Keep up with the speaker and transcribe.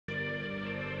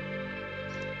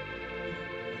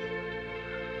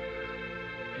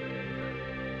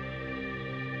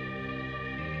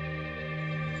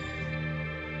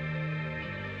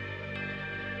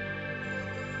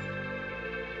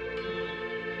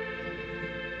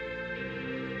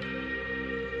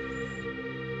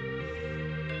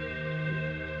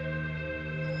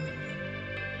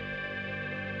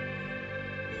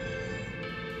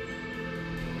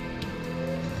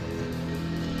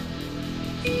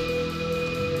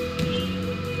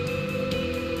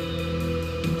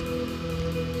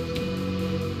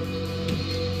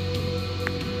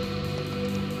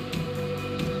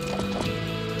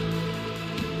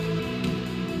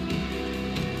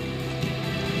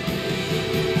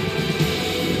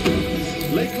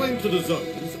to the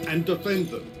zones and defend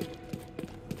them.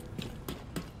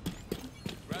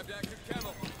 Grab the active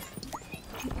camo.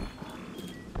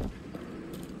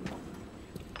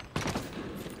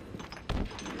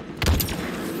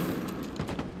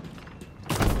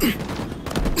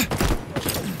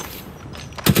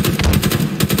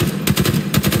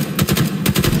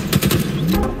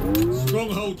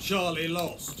 Stronghold Charlie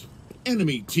lost.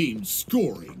 Enemy team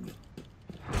scoring.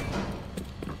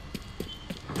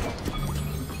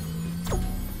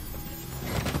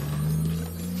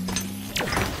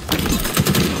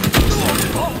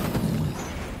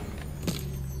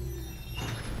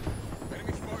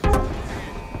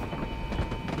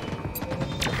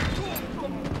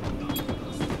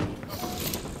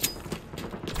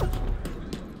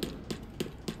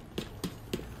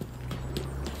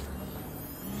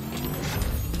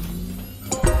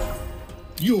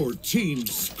 Your team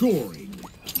scoring.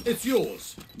 It's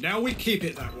yours. Now we keep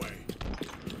it that way.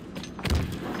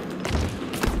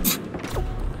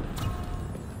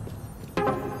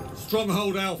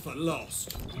 Stronghold Alpha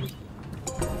lost.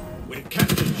 We've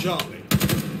captured Charlie.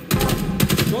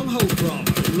 Stronghold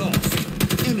Bravo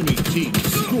lost. Enemy team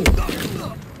scored.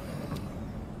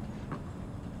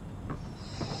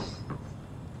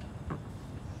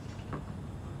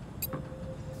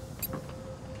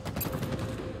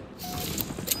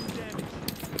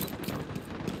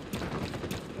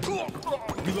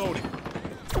 Reloading.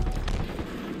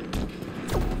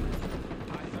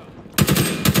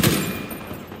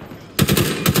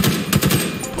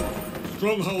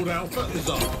 Stronghold Alpha is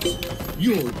ours.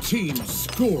 Your team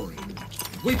scoring.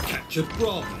 We've captured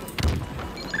Bravo.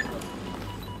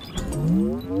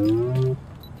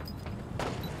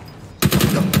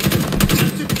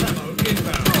 Active camo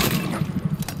inbound.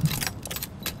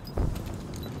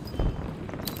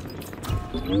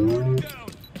 Down.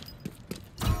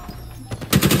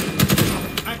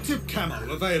 Active camo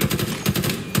available.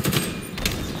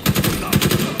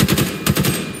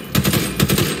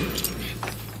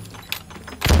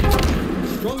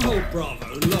 Stronghold Bravo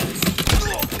lost.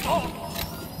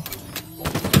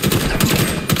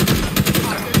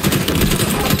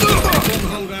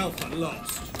 Stronghold Alpha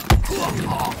lost.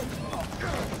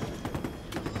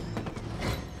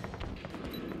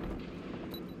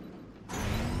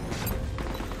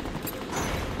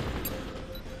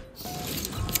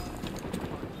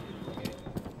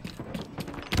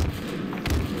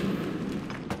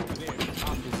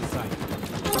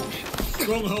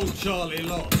 Stronghold Charlie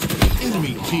lost.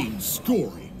 Enemy team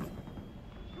scoring.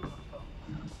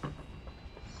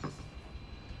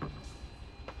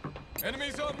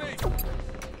 Enemies on me.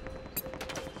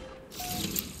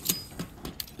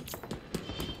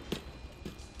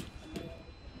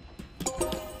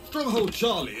 Stronghold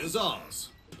Charlie is ours.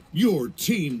 Your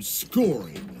team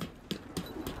scoring.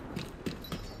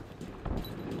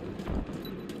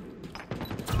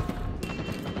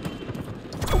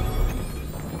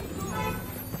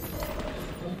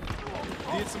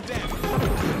 Did some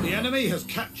damage. The enemy has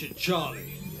captured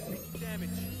Charlie. Damage.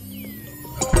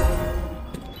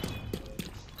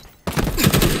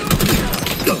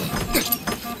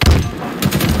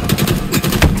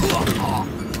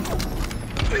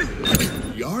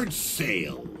 Yard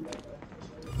sale.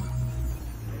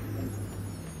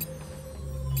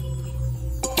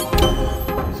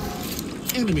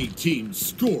 Enemy team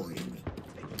scoring.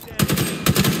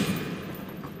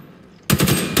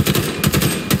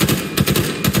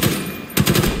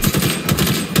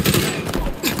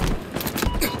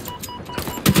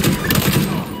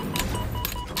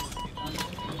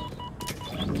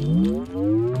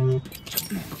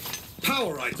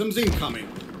 Power items incoming.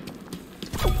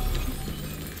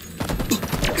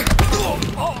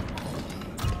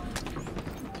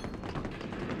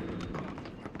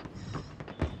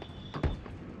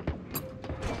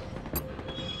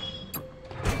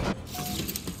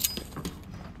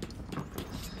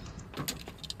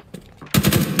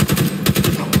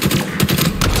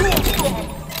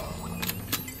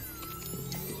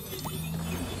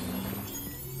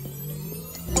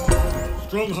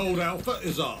 Stronghold Alpha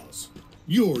is ours.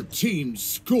 Your team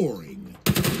scoring.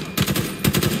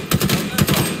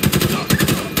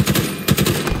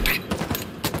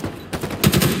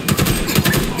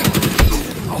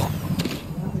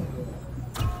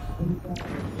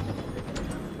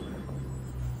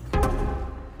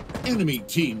 Enemy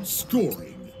team scoring.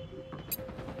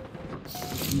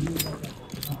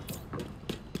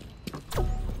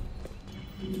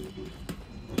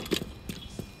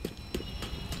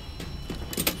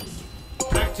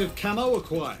 Active camo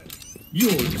acquired.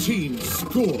 Your team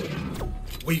scoring.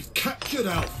 We've captured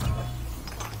Alpha.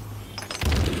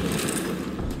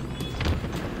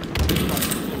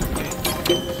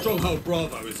 Stronghold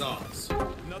Bravo is ours.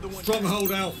 Another one.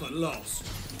 Stronghold Alpha lost.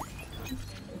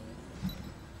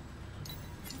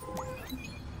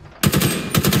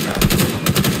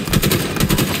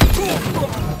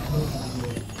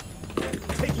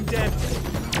 Taking damage.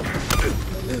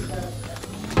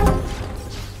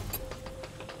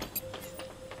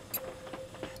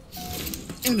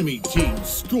 Enemy team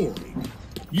scoring.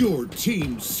 Your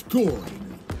team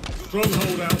scoring.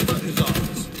 Stronghold Alpha is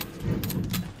ours.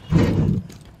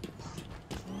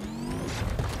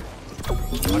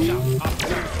 Watch out.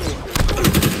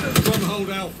 Stronghold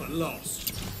Alpha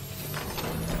lost.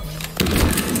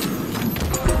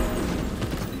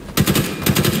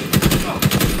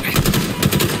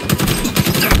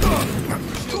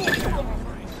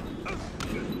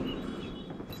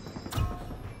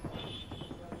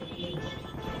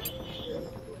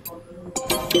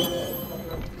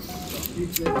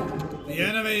 The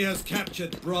enemy has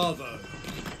captured Bravo.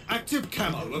 Active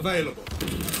camo available.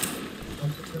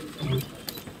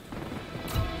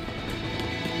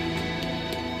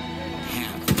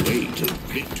 Halfway to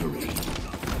victory.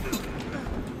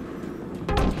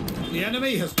 The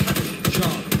enemy has captured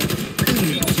Charlie.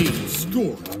 Enemy team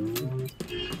scoring.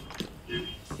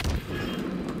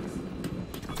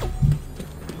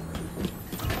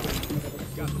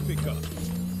 Got to pick up.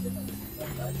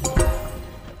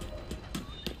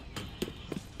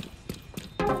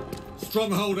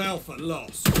 Stronghold Alpha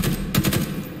lost.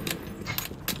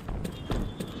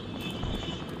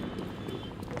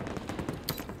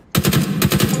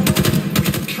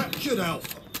 We've captured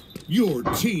Alpha. Your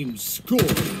team scored.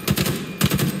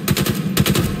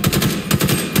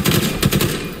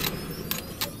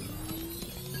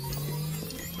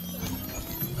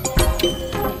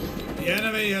 The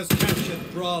enemy has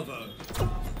captured Bravo.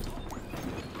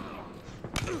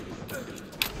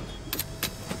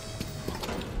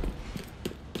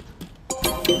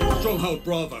 Stronghold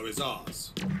Bravo is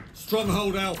ours.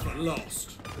 Stronghold Alpha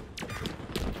lost.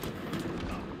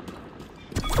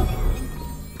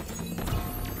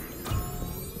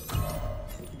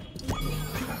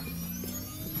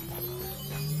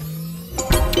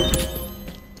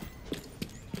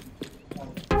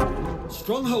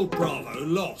 Stronghold Bravo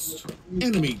lost.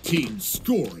 Enemy team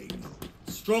scoring.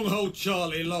 Stronghold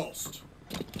Charlie lost.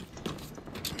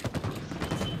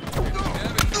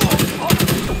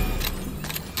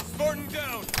 Spartan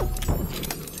down.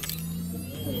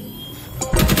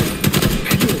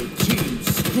 Your team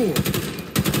scored.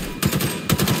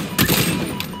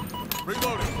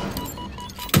 Reloading.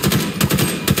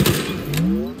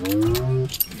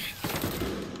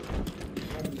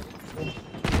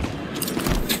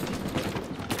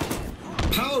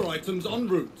 Power items en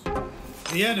route.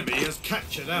 The enemy has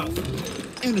captured Alpha.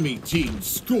 Enemy team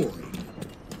scoring.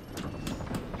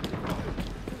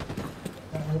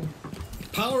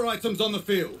 Power items on the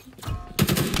field.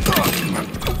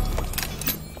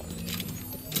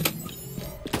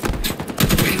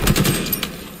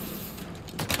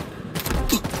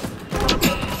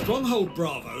 Stronghold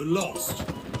Bravo lost.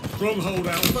 Stronghold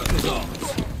Alpha is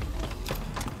ours.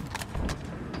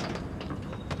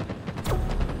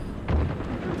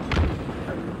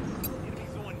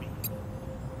 Enemies on me.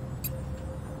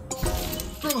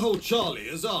 Stronghold Charlie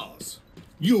is ours.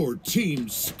 Your team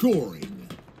scoring.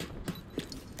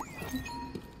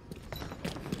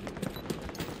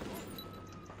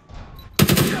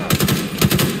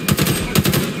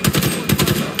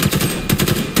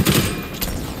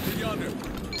 Yonder.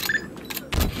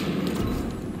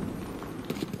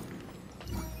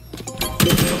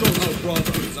 Stronghold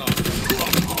Bravo is ours.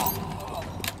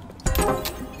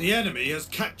 The enemy has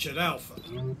captured Alpha.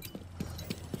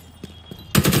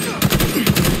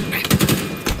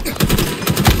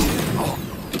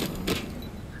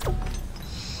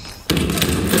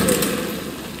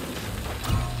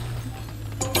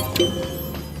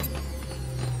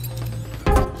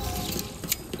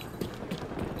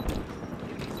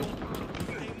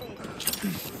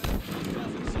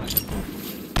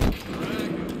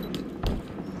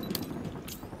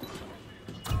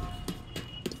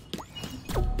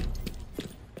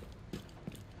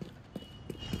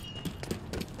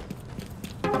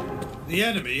 The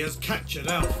enemy has captured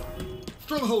Alpha.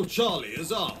 Stronghold Charlie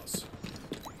is ours.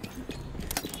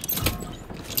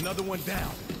 Another one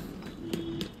down.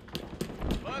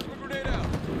 Plasma grenade out.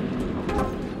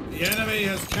 The enemy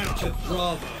has captured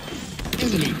Bravo.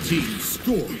 Enemy team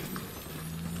scoring.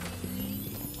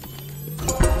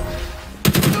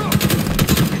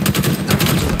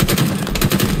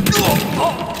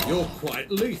 You're quite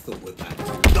lethal with that.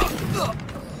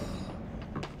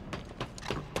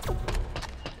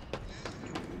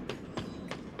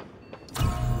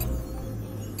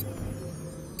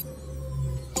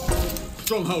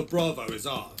 Stronghold Bravo is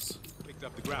ours. Picked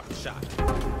up the grapple shot.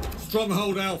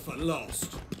 Stronghold Alpha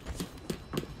lost.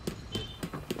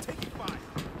 Taking fire.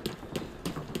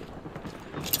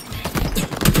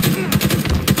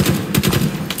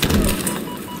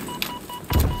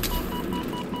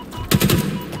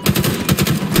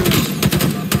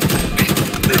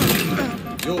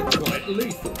 You're quite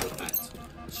lethal with that.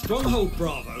 Stronghold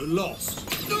Bravo lost.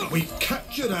 We've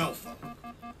captured Alpha.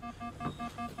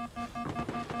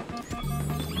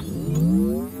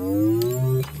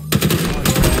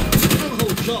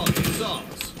 Stronghold Charlie is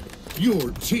ours.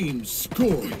 Your team's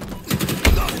scoring.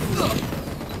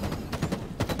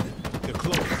 They're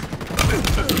close.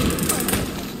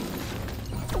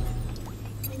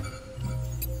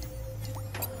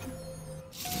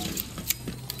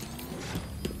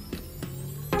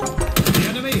 The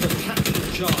enemy has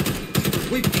captured Charlie.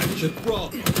 We've captured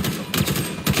Bravo.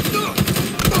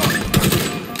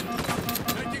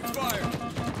 Taking fire.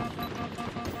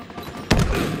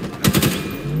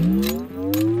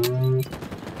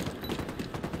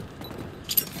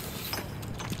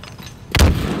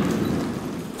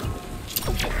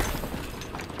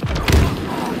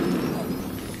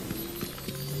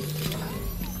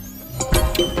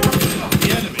 The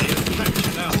enemy has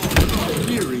captured Alpha.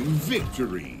 Nearing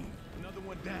victory. Another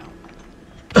one down.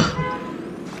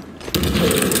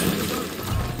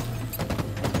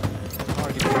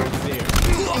 Target right there.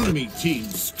 Enemy team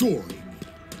scoring.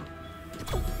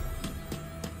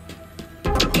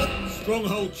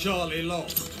 Stronghold Charlie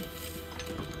lost.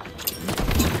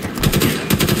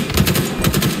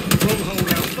 Stronghold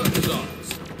Alpha is ours.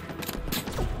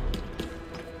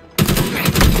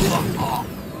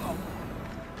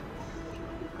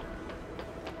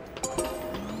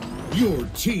 Your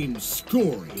team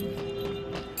scoring.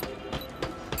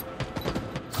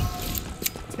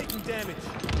 Taking damage.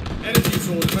 Energy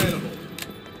sword available.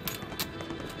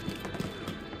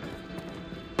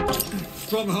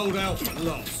 Stronghold Alpha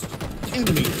lost.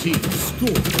 Enemy team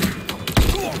scoring.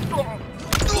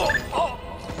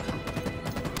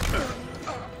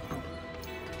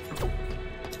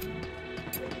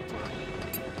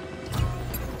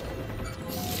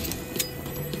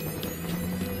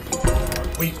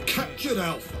 We've captured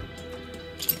Alpha.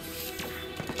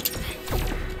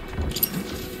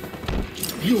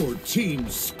 Your team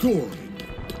scoring.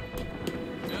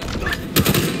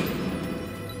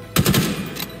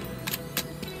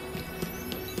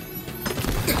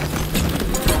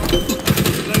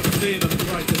 Let's see them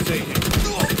try to take it.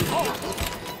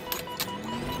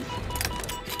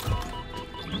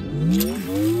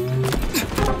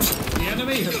 The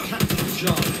enemy has captured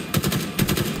Charlie.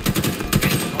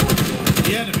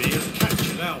 The enemy has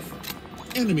captured Alpha.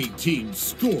 Enemy team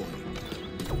scoring.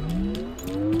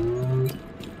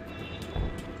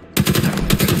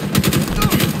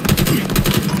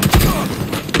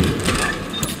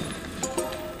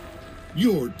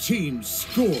 Your team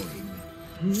scoring.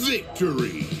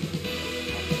 Victory!